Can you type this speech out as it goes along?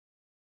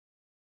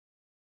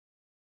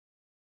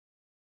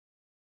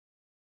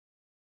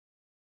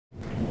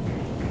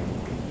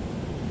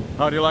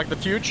How do you like the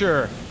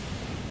future?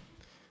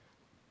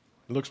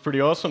 It looks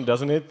pretty awesome,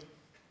 doesn't it?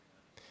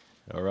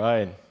 All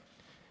right.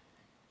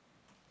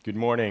 Good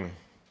morning.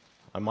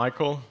 I'm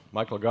Mikael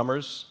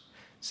Gummerus,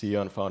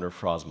 CEO and founder of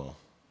Frosmo.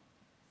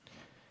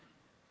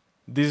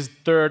 This is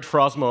third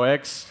Frosmo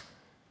X.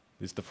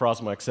 This is the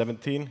Frosmo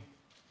X17.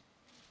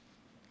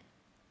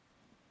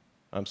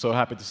 I'm so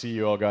happy to see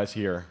you all guys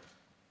here.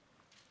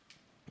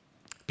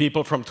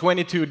 People from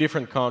 22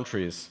 different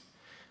countries.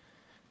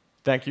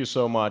 Thank you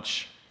so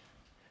much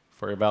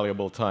for your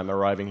valuable time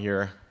arriving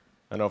here.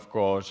 And of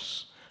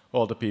course,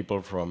 all the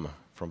people from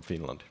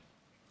Finland.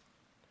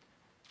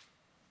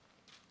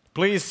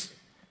 Please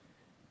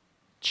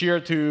cheer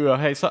to,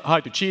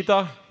 hi to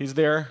Cheetah. He's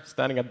there,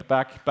 standing at the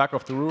back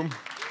of the room.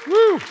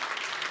 Woo!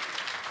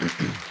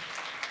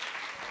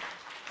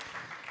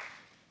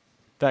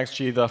 Thanks,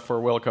 Cheetah, for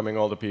welcoming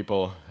all the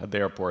people at the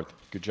airport.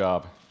 Good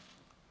job.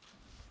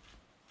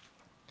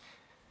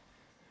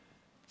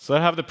 So I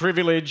have the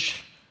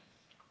privilege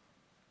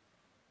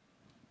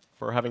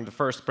for having the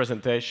first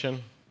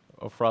presentation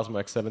of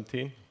Frosmo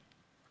X17.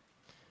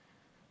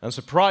 And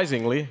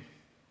surprisingly,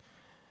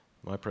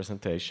 my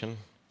presentation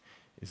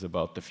is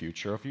about the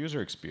future of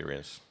user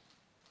experience.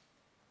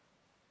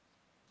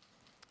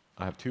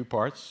 I have two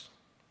parts,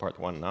 part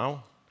one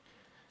now,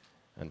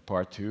 and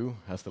part two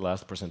as the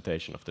last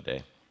presentation of the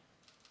day.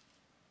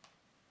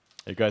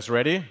 Are you guys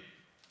ready?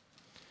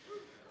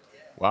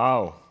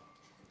 Wow,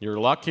 you're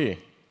lucky.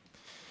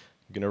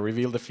 I'm going to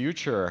reveal the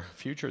future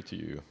to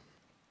you.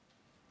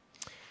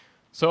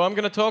 So I'm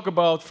going to talk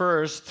about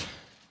first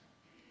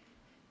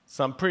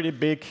some pretty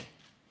big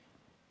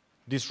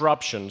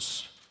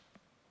disruptions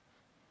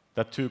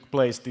that took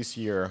place this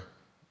year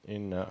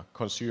in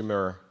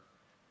consumer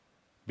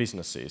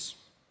businesses.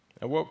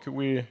 And what could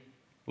we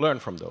learn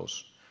from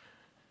those?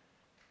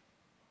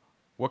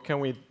 What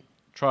can we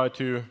try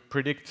to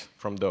predict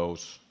from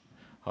those,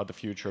 how the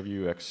future of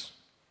UX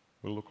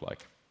will look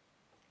like?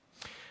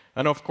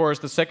 And of course,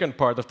 the second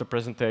part of the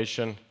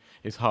presentation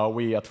is how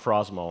we at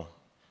Frosmo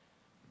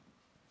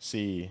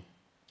see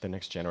the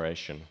next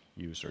generation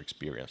user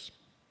experience.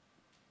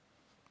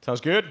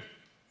 Sounds good?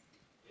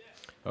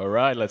 Yeah. All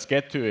right, let's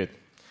get to it.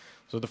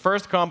 So the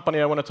first company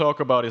I want to talk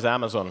about is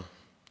Amazon.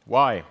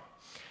 Why?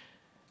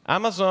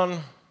 Amazon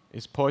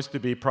is poised to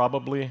be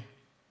probably,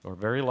 or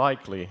very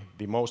likely,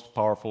 the most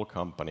powerful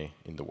company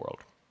in the world.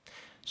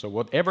 So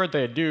whatever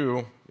they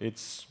do,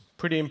 it's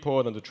pretty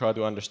important to try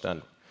to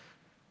understand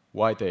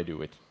why they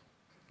do it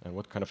and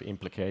what kind of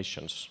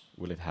implications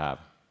will it have.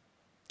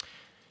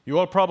 You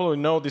all probably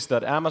noticed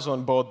that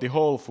Amazon bought the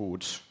Whole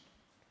Foods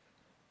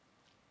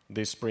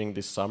this spring,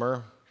 this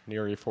summer,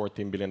 nearly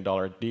 $14 billion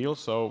deal,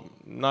 so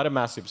not a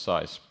massive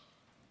size.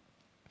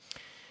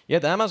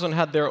 Yet Amazon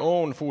had their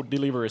own food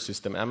delivery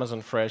system,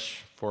 Amazon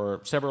Fresh,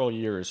 for several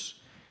years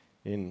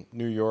in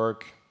New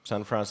York,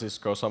 San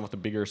Francisco, some of the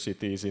bigger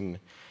cities in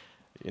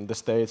the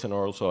States, and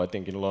also, I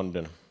think, in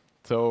London.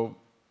 So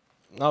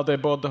now they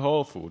bought the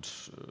Whole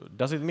Foods.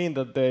 Does it mean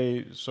that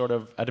they sort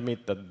of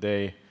admit that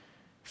they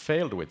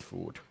failed with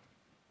food?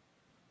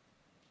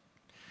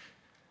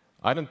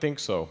 I don't think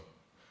so.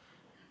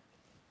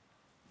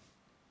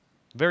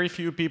 Very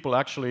few people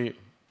actually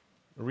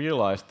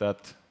realize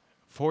that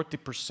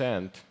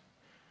 40%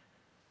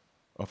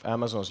 of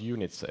Amazon's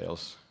unit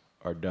sales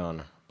are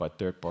done by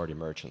third-party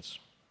merchants.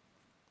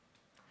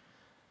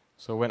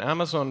 So when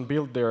Amazon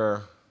built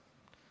their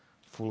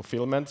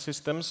fulfillment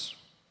systems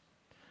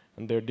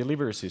and their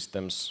delivery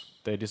systems,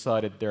 they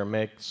decided to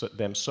make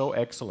them so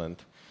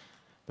excellent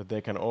that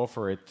they can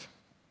offer it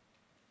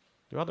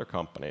to other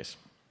companies.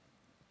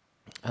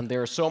 And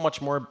they're so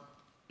much more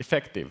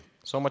effective,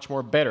 so much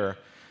more better,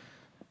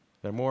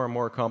 that more and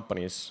more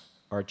companies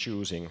are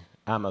choosing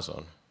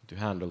Amazon to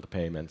handle the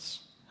payments,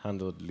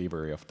 handle the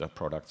delivery of the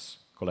products,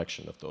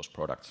 collection of those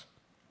products.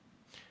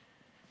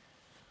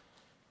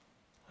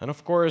 And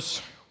of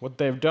course, what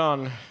they've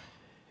done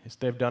is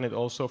they've done it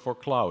also for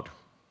cloud.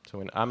 So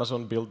when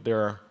Amazon built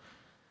their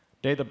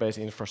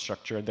database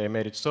infrastructure, they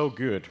made it so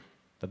good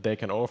that they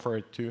can offer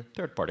it to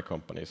third-party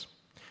companies.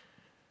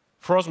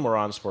 Frosmo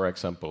runs, for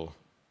example,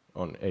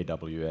 on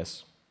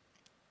AWS.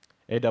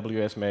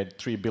 AWS made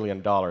 $3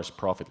 billion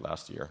profit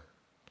last year.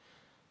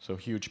 So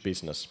huge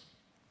business.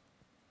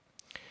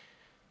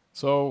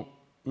 So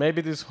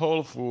maybe this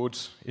Whole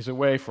Foods is a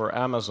way for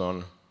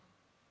Amazon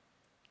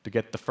to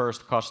get the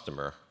first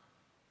customer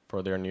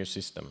for their new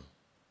system.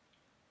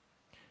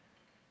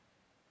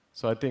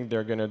 So I think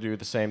they're going to do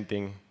the same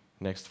thing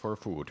next for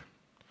food.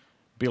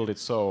 Build it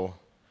so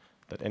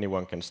that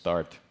anyone can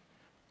start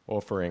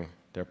offering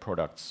their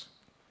products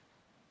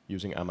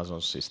using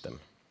Amazon's system.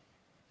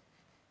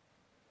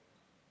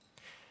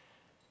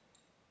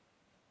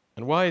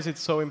 And why is it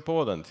so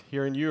important?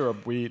 Here in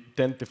Europe, we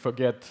tend to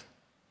forget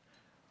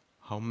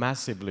how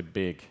massively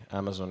big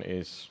Amazon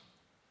is.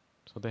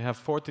 So they have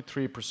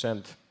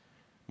 43%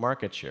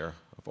 market share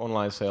of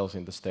online sales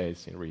in the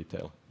States in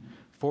retail.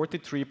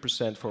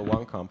 43% for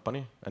one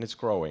company, and it's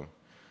growing.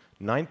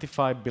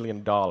 $95 billion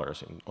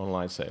in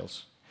online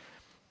sales.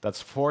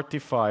 That's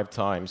 45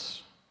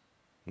 times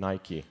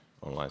Nike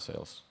online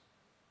sales.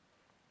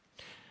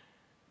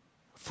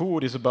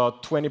 Food is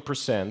about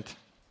 20%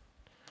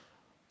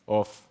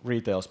 of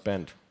retail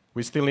spend.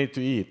 We still need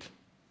to eat.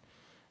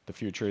 The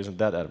future isn't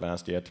that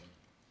advanced yet.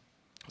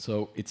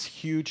 So it's a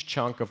huge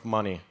chunk of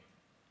money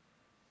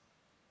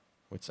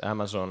which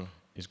Amazon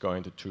is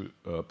going to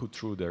put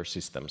through their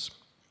systems.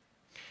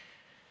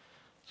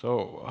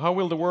 So how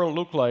will the world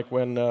look like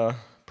when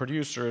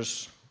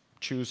producers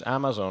choose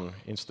Amazon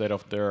instead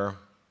of their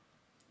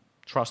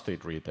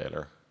trusted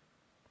retailer?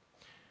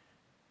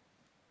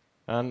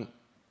 And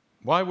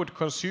why would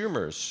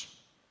consumers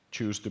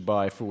choose to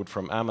buy food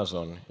from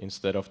Amazon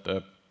instead of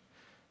the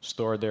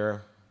store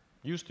they're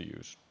used to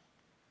use?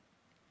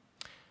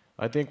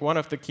 I think one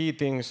of the key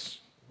things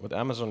what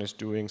Amazon is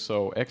doing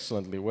so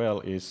excellently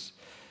well is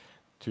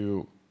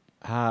to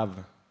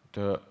have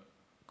the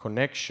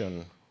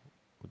connection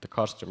with the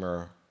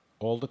customer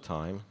all the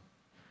time,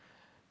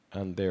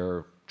 and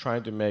they're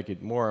trying to make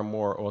it more and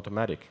more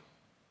automatic.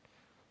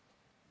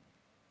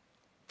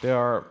 There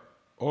are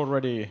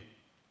already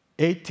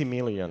 80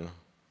 million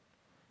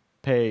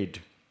paid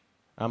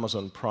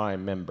Amazon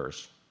Prime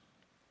members.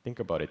 Think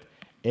about it.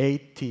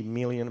 80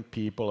 million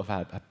people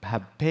have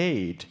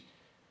paid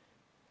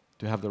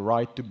to have the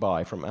right to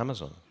buy from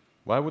Amazon.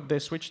 Why would they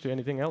switch to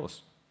anything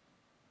else?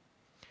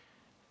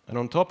 And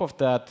on top of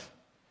that,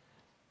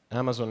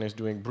 Amazon is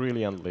doing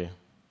brilliantly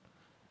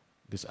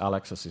this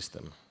Alexa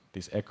system,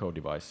 these Echo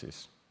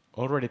devices.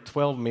 Already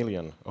 12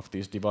 million of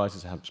these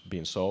devices have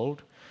been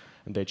sold,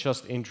 and they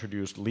just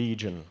introduced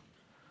Legion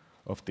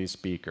of these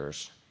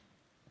speakers,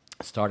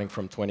 starting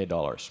from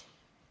 $20.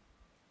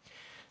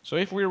 So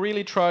if we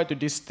really try to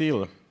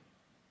distill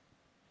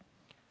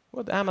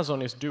what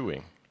Amazon is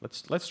doing,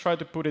 let's try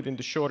to put it in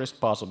the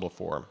shortest possible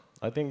form.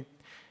 I think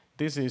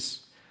this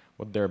is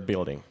what they're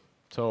building.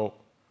 So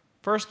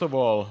first of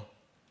all,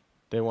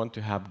 they want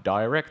to have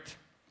direct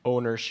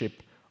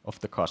ownership of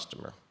the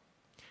customer.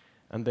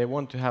 And they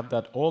want to have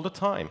that all the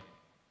time.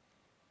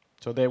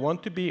 So they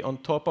want to be on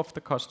top of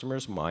the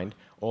customer's mind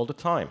all the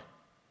time.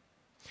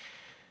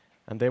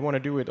 And they want to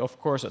do it, of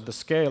course, at the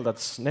scale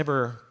that's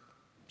never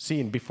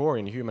seen before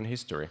in human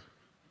history.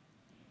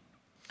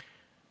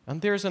 And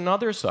there's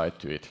another side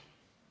to it.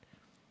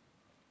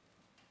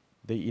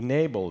 They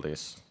enable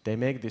this, they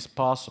make this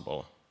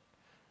possible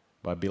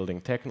by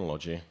building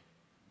technology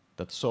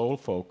that sole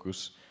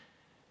focus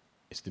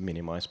is to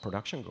minimize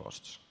production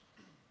costs.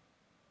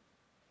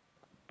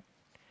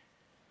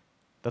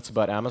 That's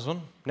about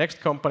Amazon. Next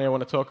company I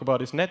want to talk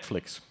about is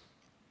Netflix.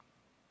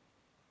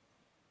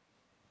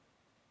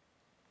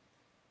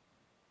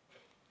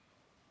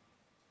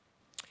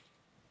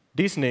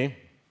 Disney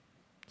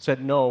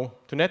said no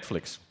to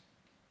Netflix.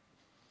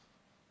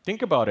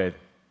 Think about it.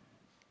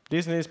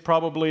 Disney is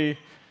probably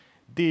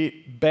the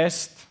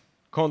best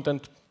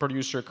content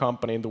producer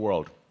company in the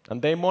world.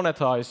 And they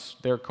monetize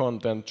their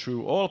content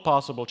through all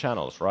possible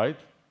channels, right?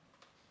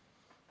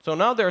 So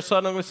now they're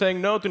suddenly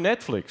saying no to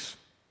Netflix.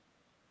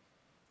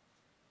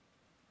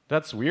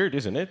 That's weird,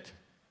 isn't it?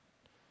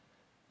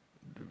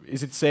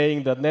 Is it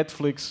saying that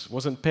Netflix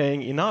wasn't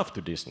paying enough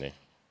to Disney?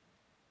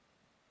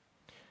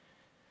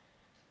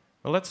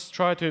 Well, let's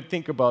try to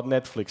think about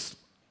Netflix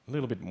a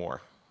little bit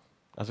more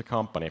as a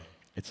company.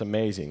 It's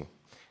amazing.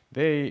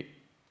 They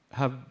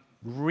have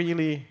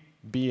really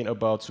been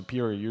about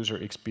superior user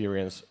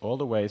experience all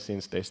the way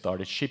since they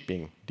started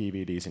shipping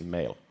DVDs in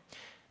mail.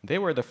 They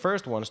were the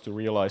first ones to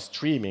realize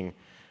streaming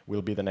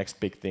will be the next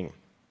big thing.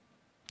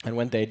 And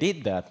when they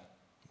did that,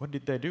 what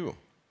did they do?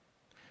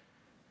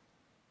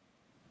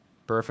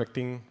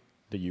 Perfecting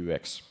the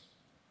UX.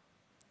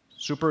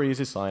 Super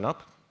easy sign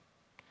up,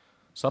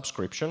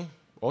 subscription,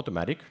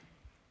 automatic.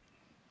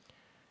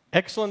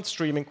 Excellent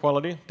streaming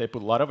quality, they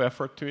put a lot of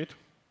effort to it.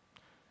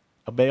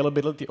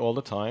 Availability all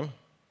the time,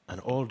 and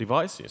all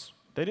devices.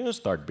 They didn't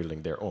start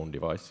building their own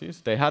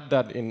devices. They had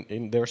that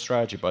in their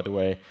strategy, by the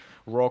way.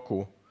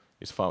 Roku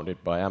is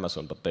founded by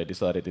Amazon, but they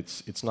decided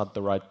it's not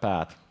the right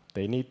path.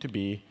 They need to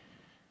be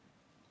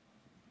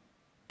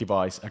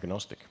device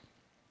agnostic.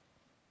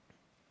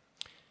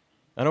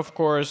 And of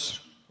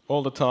course,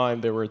 all the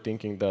time they were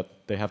thinking that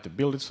they have to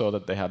build it so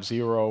that they have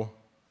zero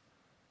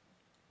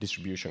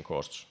distribution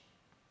costs.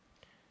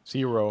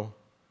 Zero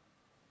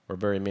or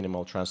very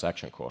minimal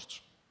transaction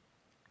costs.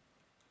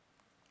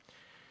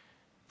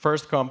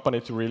 First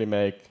company to really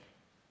make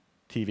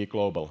TV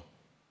global.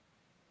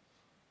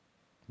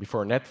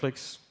 Before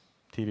Netflix,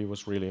 TV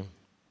was really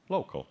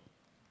local.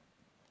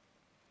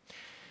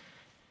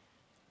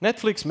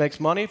 Netflix makes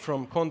money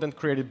from content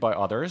created by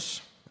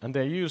others, and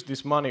they use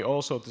this money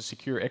also to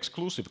secure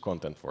exclusive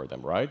content for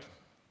them, right?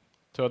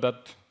 So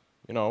that,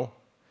 you know,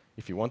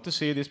 if you want to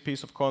see this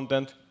piece of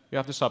content, you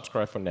have to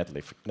subscribe for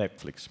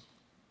Netflix.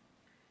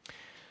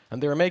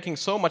 And they're making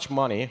so much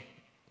money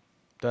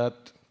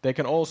that they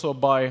can also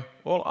buy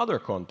all other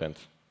content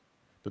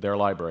to their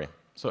library.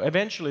 So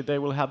eventually they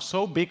will have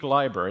so big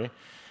library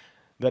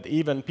that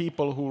even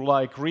people who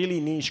like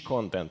really niche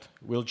content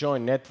will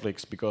join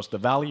Netflix because the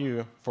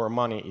value for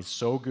money is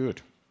so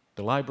good.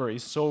 The library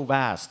is so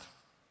vast.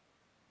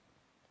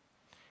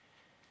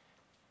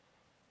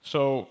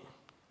 So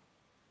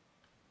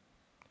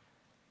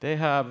they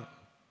have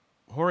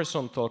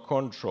horizontal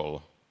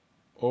control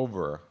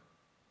over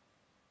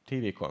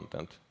TV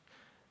content.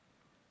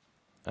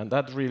 And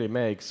that really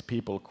makes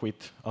people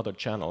quit other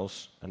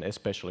channels, and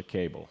especially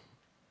cable.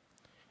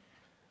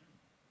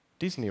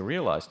 Disney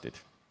realized it.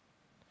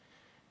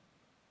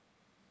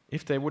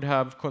 If they would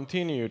have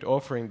continued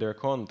offering their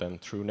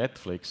content through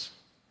Netflix,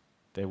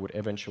 they would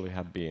eventually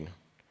have been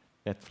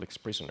Netflix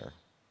prisoner.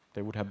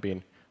 They would have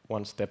been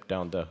one step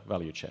down the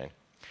value chain.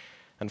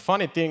 And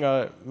funny thing,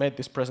 I made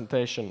this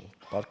presentation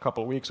about a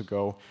couple of weeks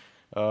ago.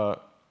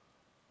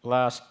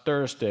 Last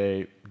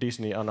Thursday,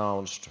 Disney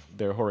announced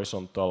their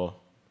horizontal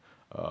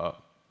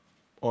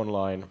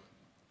online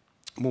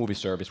movie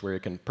service where you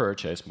can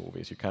purchase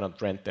movies. You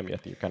cannot rent them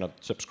yet, you cannot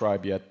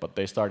subscribe yet, but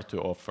they started to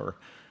offer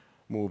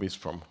movies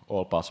from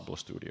all possible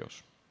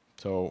studios.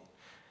 So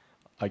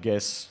I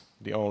guess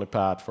the only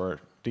path for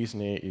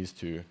Disney is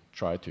to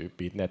try to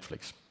beat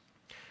Netflix.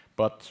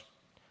 But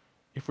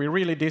if we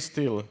really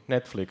distill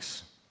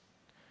Netflix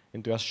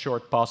into as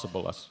short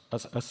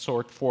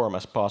form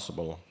as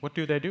possible, what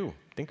do?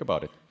 Think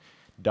about it.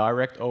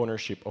 Direct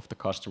ownership of the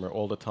customer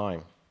all the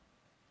time.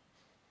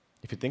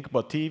 If you think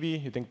about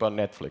TV, you think about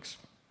Netflix.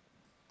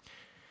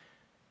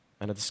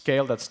 And at a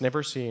scale that's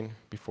never seen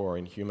before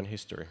in human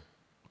history,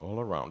 all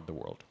around the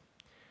world.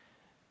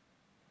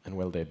 And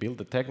when they build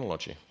the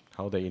technology,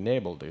 how they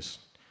enable this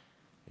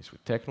is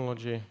with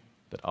technology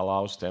that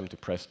allows them to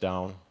press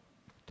down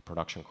the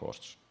production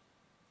costs.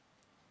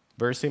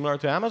 Very similar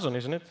to Amazon,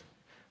 isn't it?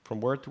 From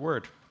word to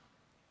word.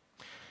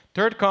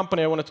 Third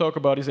company I want to talk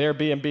about is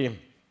Airbnb.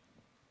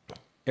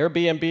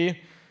 Airbnb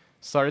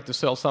started to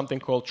sell something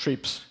called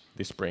trips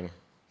this spring.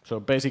 So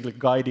basically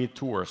guided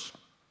tours.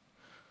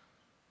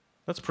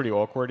 That's pretty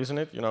awkward, isn't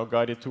it? You know,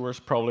 guided tours,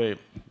 probably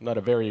not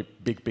a very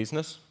big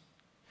business.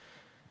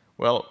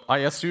 Well, I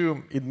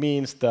assume it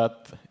means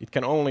that, it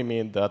can only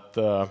mean that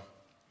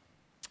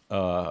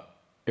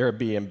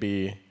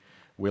Airbnb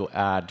will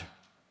add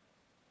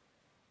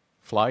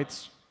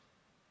flights,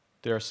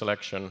 their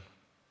selection,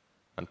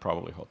 and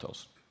probably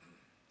hotels.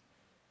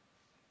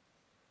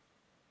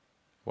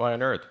 Why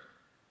on earth?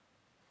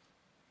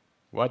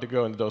 Why to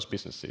go into those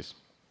businesses?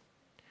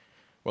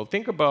 Well,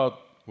 think about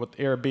what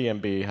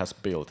Airbnb has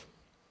built.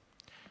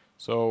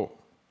 So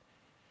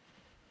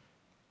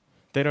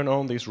they don't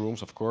own these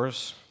rooms, of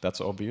course, that's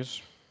obvious.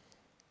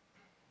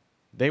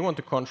 They want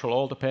to control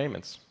all the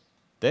payments.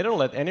 They don't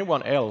let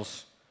anyone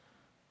else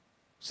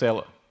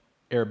sell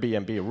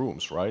Airbnb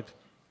rooms, right?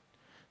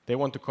 They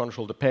want to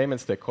control the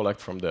payments they collect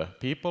from the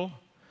people,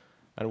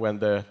 and when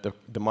the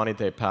money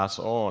they pass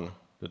on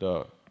to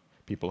the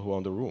people who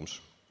own the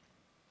rooms.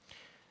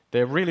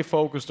 They're really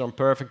focused on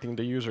perfecting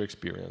the user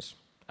experience.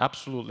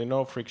 Absolutely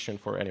no friction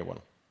for anyone.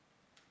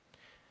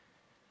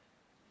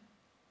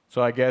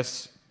 So I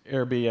guess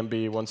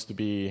Airbnb wants to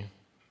be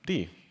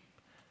the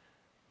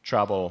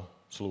travel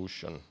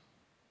solution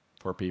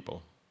for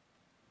people,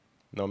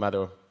 no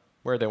matter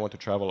where they want to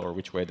travel or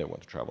which way they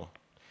want to travel.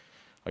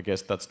 I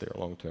guess that's their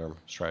long-term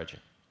strategy.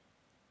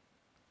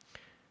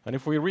 And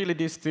if we really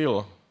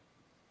distill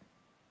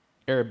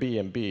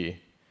Airbnb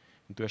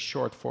into as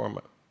short form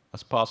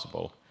as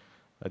possible,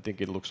 I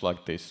think it looks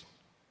like this.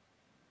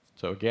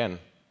 So again,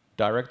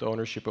 direct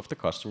ownership of the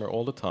customer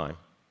all the time,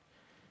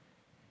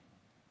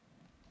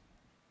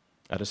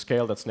 at a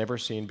scale that's never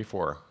seen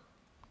before,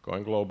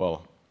 going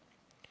global,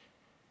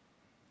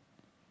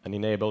 and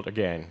enabled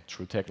again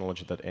through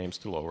technology that aims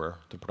to lower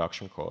the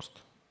production cost.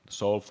 The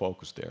sole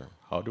focus there,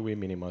 how do we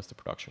minimize the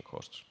production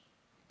costs?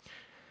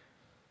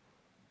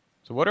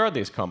 So what are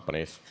these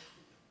companies?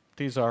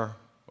 These are,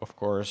 of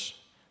course,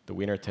 the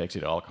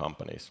winner-takes-it-all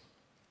companies.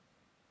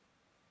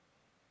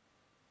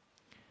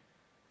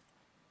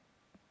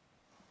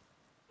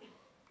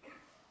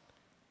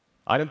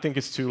 I don't think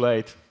it's too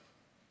late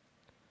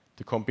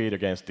to compete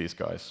against these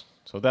guys.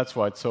 So that's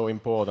why it's so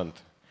important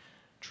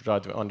to try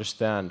to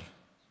understand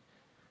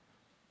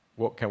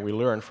what can we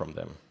learn from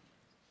them.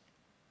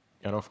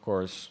 And of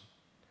course,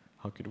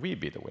 how could we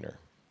be the winner?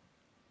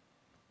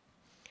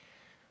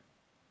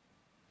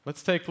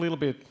 Let's take a little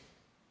bit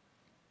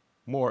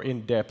more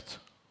in-depth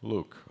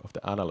look of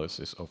the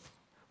analysis of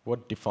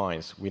what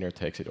defines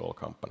winner-takes-it-all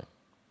company.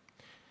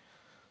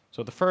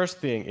 So the first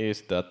thing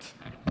is that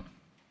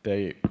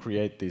they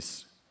create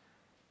this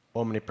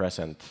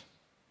omnipresent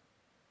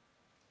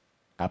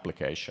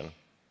application.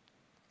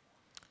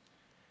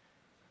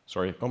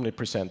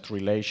 Omnipresent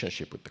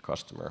relationship with the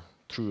customer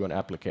through an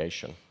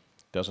application.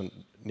 Doesn't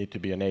need to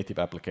be a native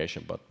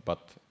application,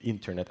 but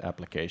internet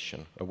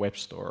application, a web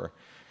store,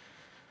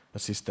 a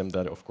system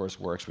that of course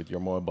works with your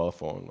mobile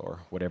phone or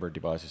whatever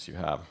devices you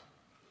have.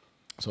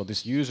 So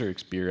this user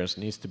experience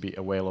needs to be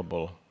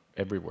available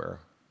everywhere,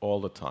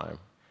 all the time,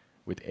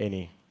 with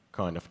any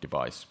kind of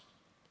device.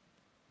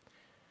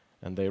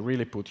 And they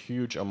really put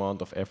huge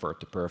amount of effort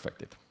to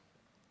perfect it.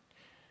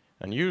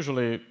 And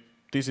usually,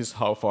 this is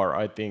how far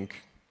I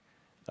think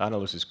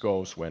analysis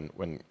goes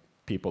when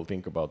people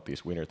think about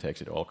these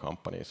winner-takes-it-all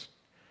companies.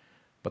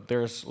 But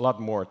there's a lot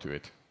more to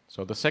it.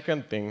 So the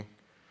second thing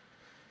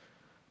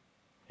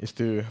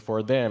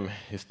for them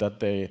is that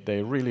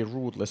they really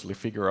ruthlessly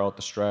figure out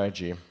the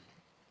strategy,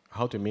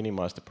 how to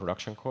minimize the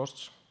production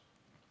costs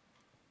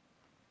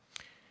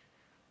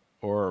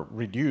or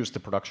reduce the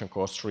production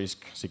cost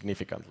risk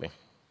significantly,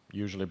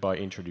 usually by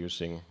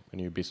introducing a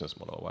new business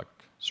model like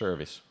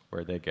service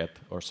where they get,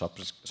 or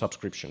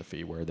subscription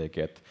fee where they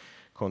get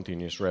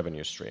continuous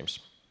revenue streams.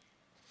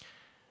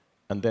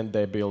 And then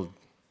they build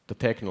the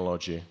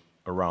technology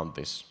around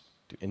this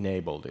to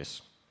enable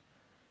this.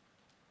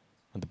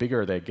 And the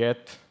bigger they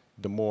get,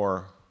 the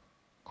more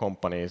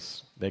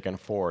companies they can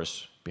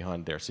force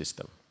behind their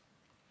system.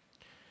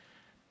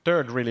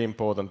 Third really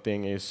important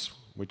thing is,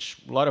 which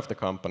a lot of the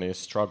companies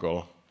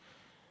struggle,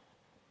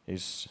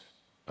 is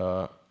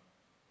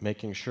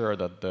making sure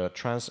that the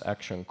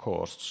transaction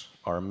costs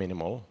are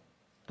minimal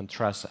and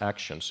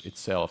transactions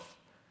itself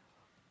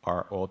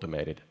are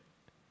automated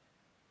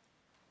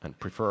and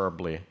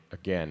preferably,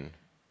 again,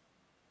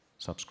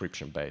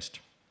 subscription-based.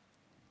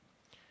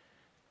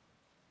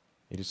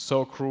 It is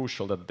so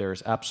crucial that there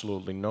is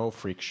absolutely no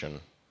friction,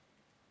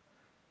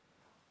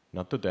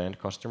 not to the end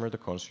customer, the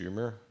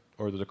consumer,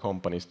 or to the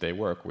companies they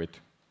work with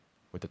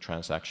the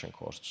transaction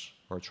costs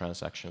or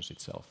transactions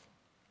itself.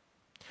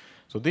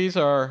 So these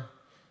are,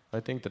 I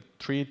think, the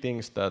three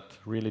things that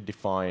really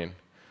define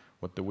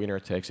what the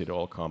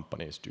winner-takes-it-all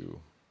companies do.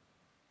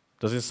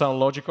 Does it sound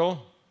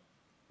logical?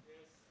 Yes.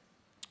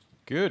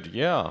 Good,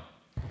 yeah.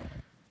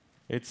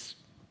 It's,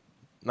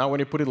 now when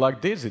you put it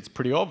like this, it's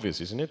pretty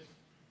obvious, isn't it?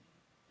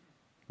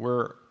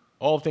 We're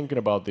all thinking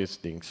about these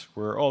things.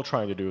 We're all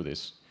trying to do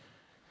this.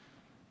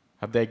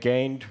 Have they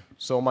gained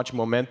so much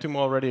momentum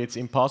already it's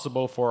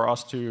impossible for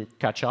us to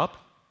catch up?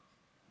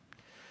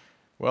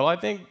 Well, I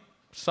think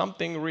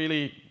something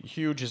really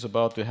huge is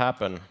about to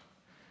happen,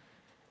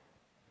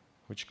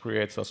 which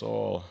creates us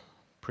all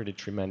pretty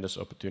tremendous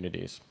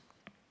opportunities.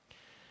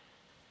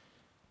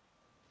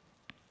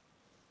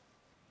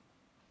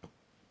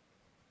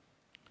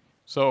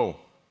 So,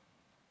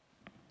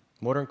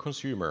 modern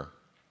consumer.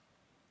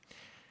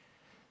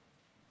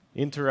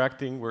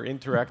 We're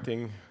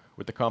interacting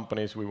with the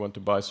companies we want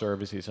to buy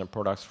services and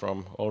products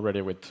from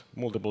already with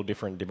multiple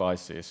different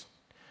devices.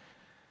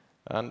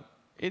 And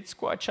it's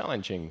quite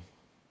challenging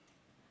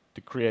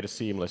to create a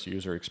seamless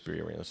user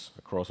experience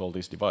across all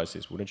these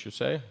devices, wouldn't you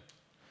say?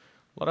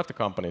 A lot of the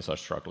companies are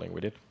struggling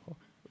with it.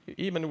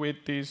 Even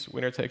with these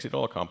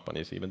winner-takes-it-all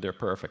companies, even they're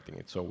perfecting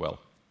it so well.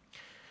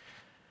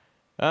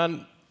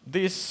 And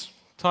this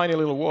tiny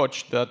little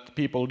watch that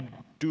people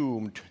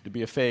doomed to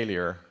be a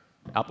failure,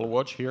 Apple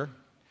Watch here,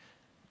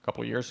 a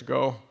couple of years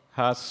ago,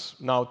 has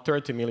now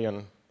 30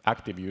 million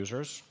active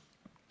users.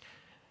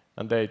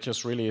 And they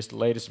just released the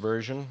latest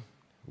version,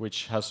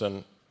 which has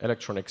an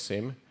electronic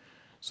SIM,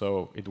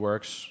 so it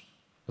works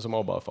as a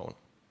mobile phone.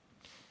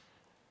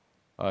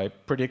 I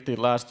predicted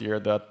last year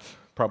that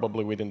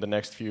probably within the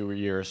next few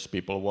years,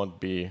 people won't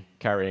be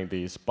carrying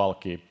these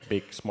bulky,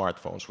 big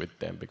smartphones with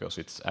them because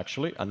it's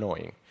actually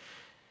annoying.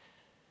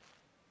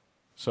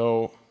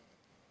 So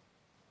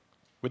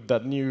with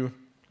that new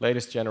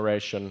latest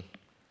generation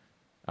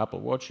Apple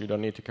Watch, you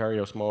don't need to carry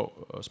your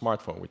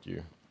smartphone with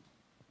you,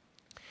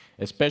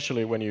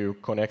 especially when you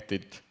connect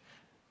it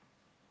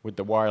with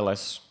the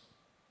wireless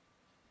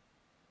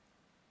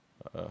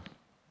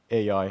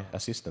AI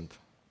assistant.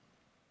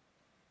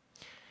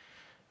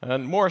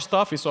 And more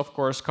stuff is, of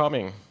course,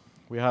 coming.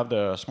 We have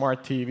the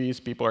smart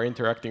TVs. People are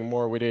interacting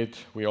more with it.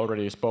 We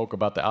already spoke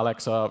about the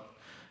Alexa,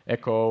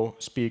 Echo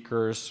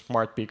speakers,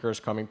 smart speakers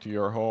coming to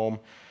your home.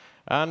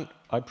 And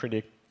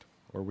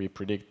we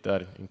predict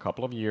that in a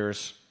couple of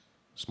years,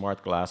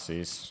 smart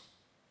glasses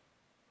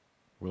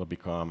will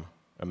become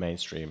a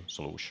mainstream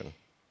solution.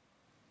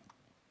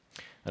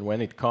 And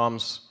when it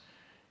comes,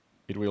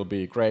 it will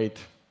be great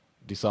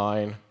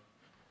design,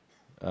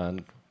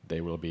 and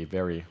they will be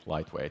very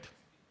lightweight.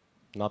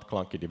 Not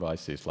clunky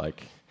devices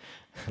like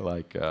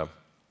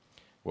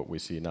what we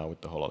see now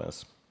with the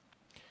HoloLens.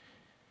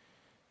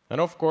 And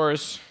of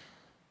course,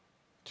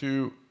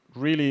 to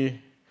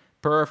really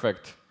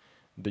perfect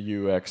the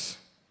UX,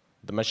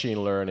 the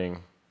machine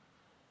learning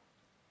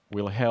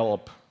will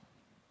help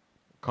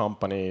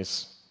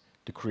companies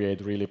to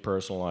create really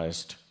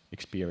personalized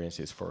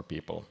experiences for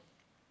people.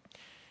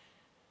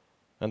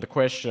 And the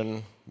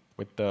question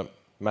with the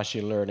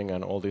machine learning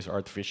and all these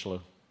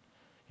artificial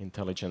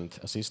intelligent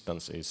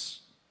assistants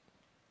is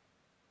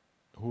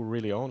who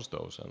really owns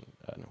those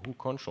and who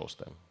controls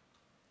them?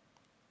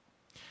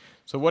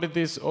 So what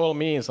this all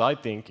means, I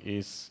think,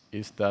 is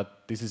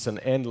that this is an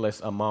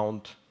endless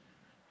amount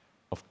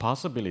of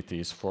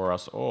possibilities for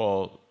us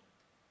all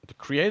to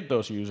create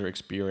those user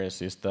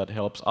experiences that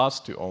helps us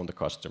to own the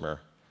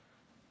customer,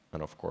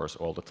 and of course,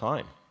 all the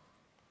time.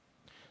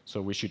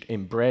 So we should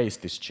embrace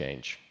this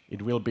change.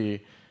 It will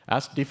be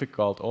as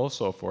difficult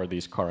also for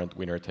these current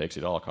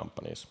winner-takes-it-all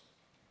companies.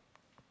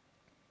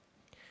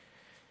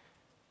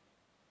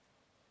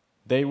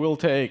 They will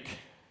take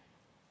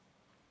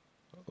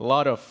a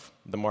lot of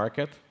the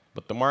market,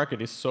 but the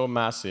market is so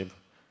massive.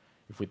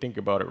 If we think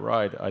about it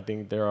right, I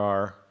think there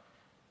are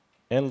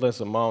endless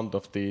amount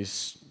of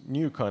these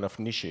new kind of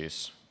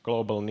niches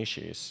global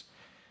niches,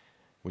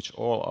 which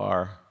all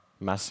are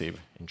massive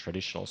in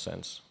traditional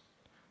sense.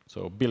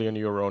 So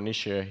billion-euro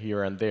niche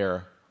here and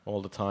there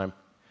all the time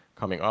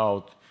coming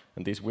out,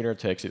 and these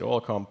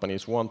winner-takes-it-all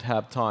companies won't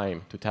have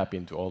time to tap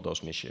into all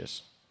those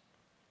niches.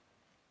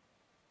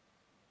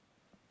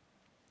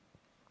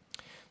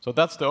 So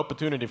that's the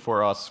opportunity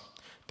for us.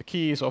 The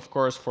key is, of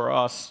course, for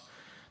us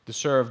to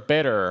serve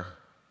better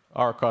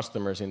our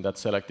customers in that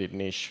selected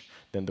niche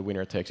than the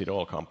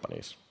winner-takes-it-all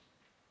companies.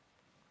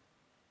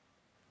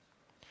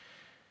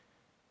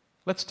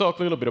 Let's talk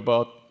a little bit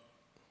about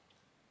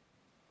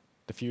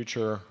the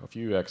future of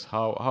UX.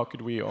 How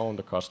could we own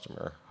the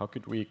customer? How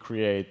could we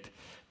create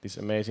this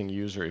amazing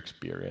user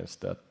experience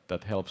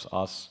that helps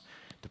us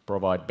to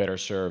provide better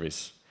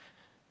service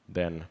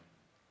than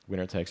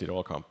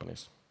winner-takes-it-all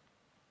companies?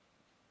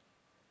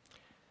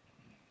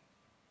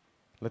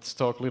 Let's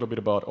talk a little bit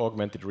about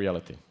augmented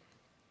reality.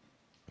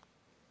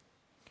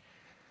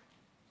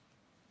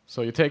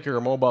 So you take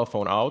your mobile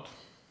phone out.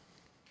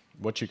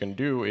 What you can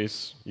do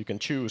is you can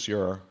choose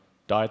your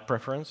diet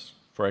preference,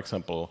 for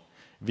example,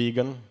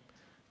 vegan,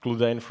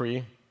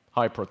 gluten-free,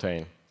 high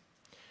protein.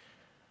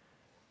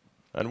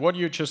 And what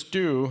you just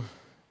do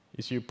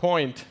is you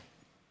point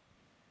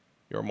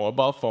your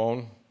mobile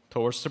phone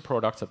towards the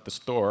products at the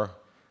store,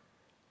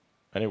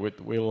 and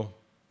it will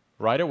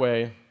right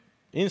away,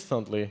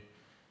 instantly,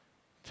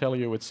 tell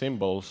you with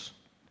symbols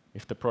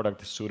if the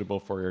product is suitable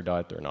for your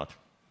diet or not.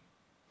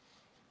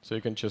 So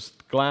you can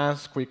just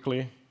glance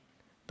quickly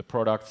the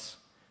products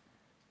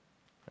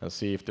and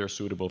see if they're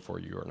suitable for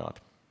you or not.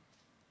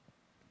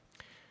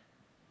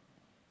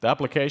 The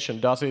application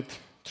does it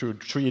through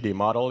 3D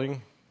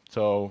modeling,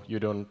 so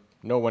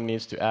no one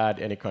needs to add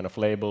any kind of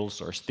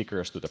labels or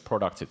stickers to the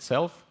product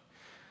itself,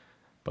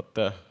 but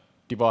the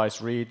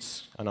device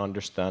reads and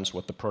understands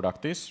what the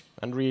product is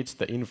and reads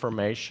the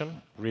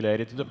information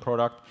related to the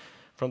product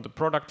from the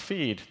product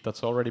feed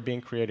that's already been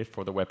created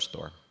for the web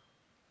store.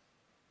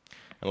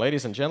 And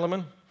ladies and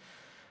gentlemen,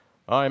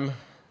 I'm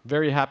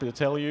very happy to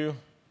tell you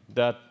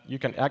that you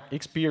can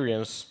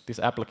experience this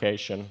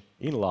application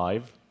in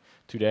live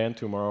today and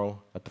tomorrow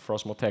at the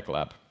Frosmo Tech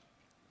Lab.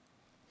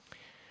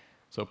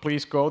 So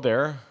please go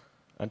there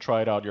and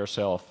try it out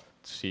yourself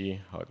to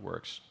see how it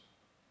works.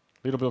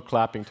 A little bit of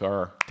clapping to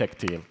our tech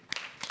team.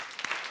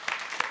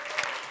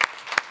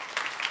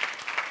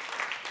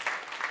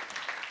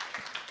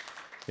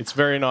 It's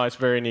very nice,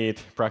 very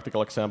neat,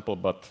 practical example,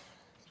 but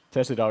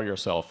test it out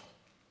yourself.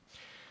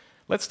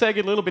 Let's take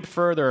it a little bit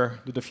further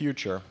to the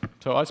future.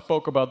 So I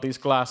spoke about these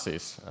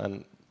glasses,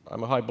 and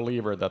I'm a high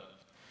believer that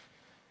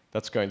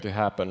that's going to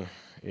happen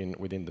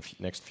within the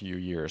next few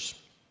years.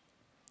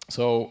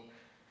 So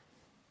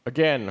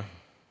again,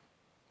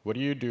 what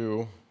you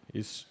do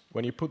is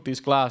when you put these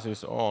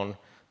glasses on,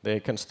 they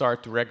can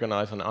start to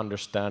recognize and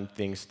understand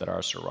things that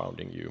are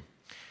surrounding you.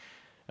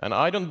 And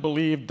I don't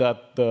believe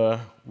that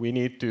we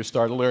need to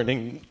start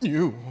learning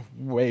new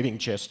waving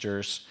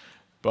gestures,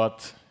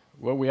 but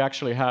what we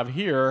actually have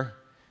here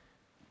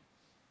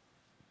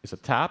is a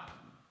tap,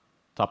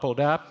 double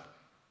tap,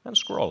 and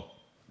scroll.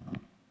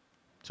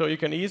 So you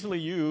can easily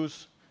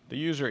use the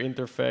user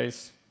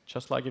interface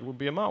just like it would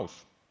be a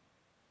mouse.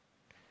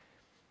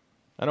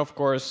 And of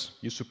course,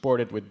 you support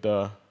it with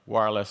the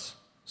wireless,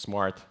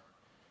 smart,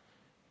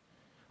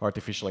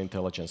 artificial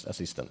intelligence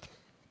assistant.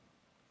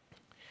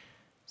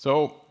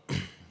 So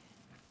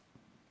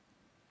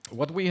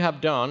what we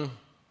have done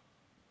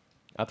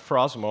at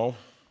Frosmo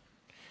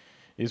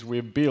is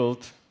we've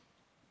built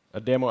a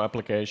demo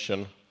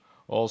application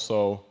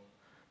also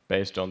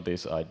based on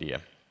this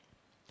idea.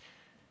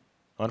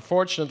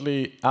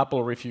 Unfortunately,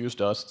 Apple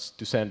refused us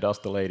to send us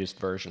the latest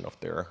version of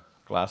their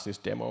glasses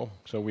demo,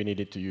 so we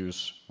needed to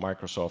use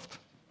Microsoft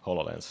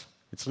HoloLens.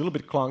 It's a little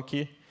bit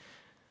clunky,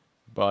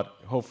 but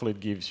hopefully it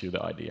gives you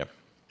the idea.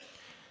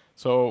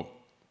 So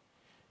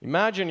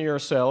imagine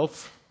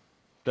yourself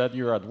that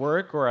you're at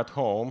work or at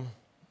home,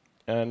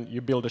 and you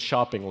build a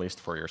shopping list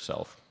for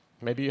yourself.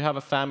 Maybe you have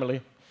a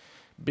family,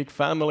 big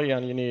family,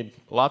 and you need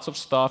lots of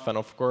stuff, and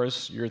of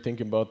course, you're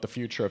thinking about the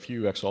future of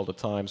UX all the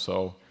time,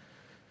 so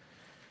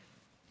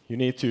you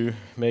need to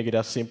make it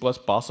as simple as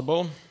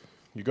possible.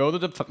 You go to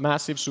the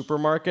massive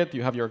supermarket,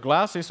 you have your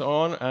glasses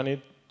on, and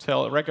it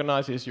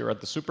recognizes you're at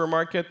the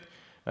supermarket,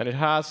 and it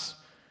has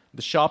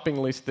the shopping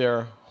list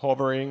there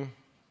hovering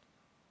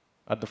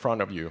at the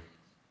front of you.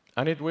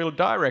 And it will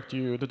direct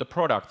you to the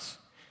products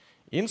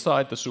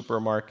inside the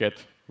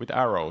supermarket with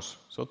arrows,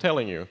 so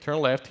telling you, turn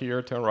left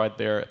here, turn right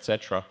there,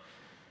 etc.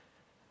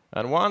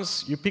 And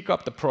once you pick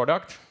up the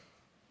product,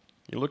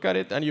 you look at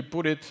it and you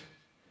put it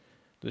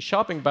in the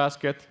shopping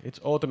basket, it's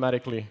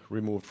automatically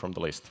removed from the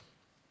list.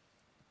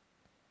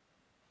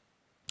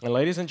 And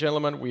ladies and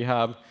gentlemen, we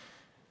have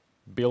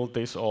built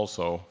this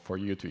also for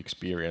you to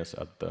experience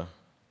at the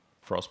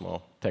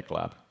Frosmo Tech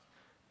Lab.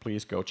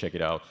 Please go check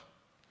it out.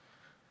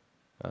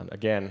 And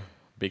again,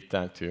 big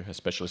thank to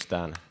especially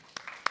Stan.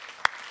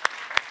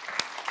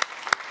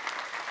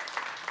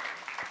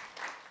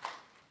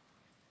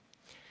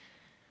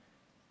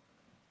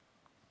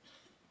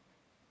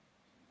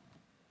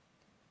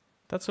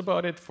 that's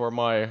about it for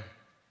my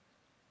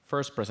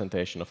first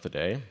presentation of the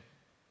day.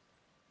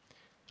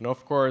 And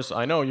of course,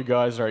 I know you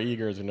guys are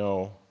eager to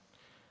know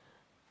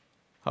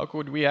how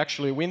could we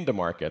actually win the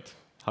market?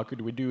 How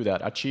could we do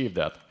that, achieve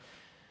that?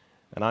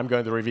 And I'm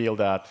going to reveal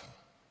that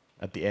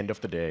at the end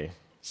of the day,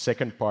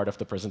 second part of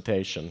the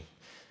presentation,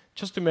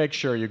 just to make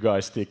sure you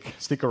guys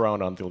stick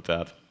around until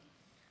that.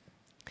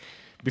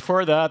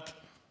 Before that,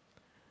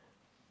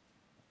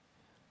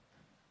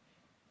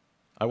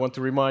 I want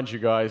to remind you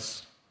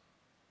guys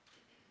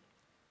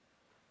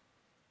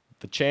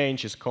the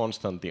change is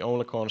constant, the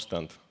only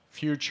constant.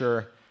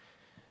 Future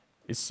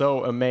is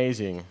so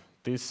amazing.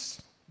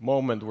 This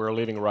moment we're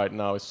living right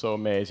now is so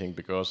amazing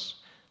because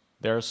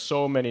there are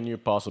so many new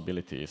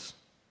possibilities,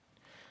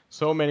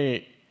 so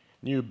many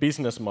new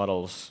business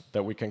models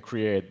that we can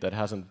create that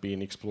hasn't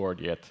been explored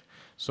yet,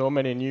 so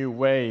many new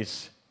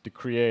ways to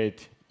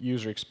create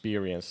user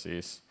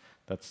experiences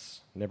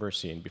that's never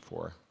seen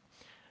before.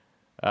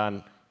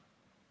 And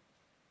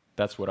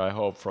that's what I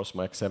hope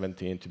Frosmo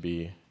X17 to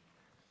be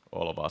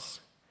all of us.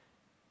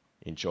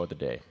 Enjoy the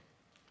day.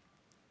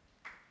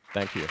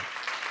 Thank you.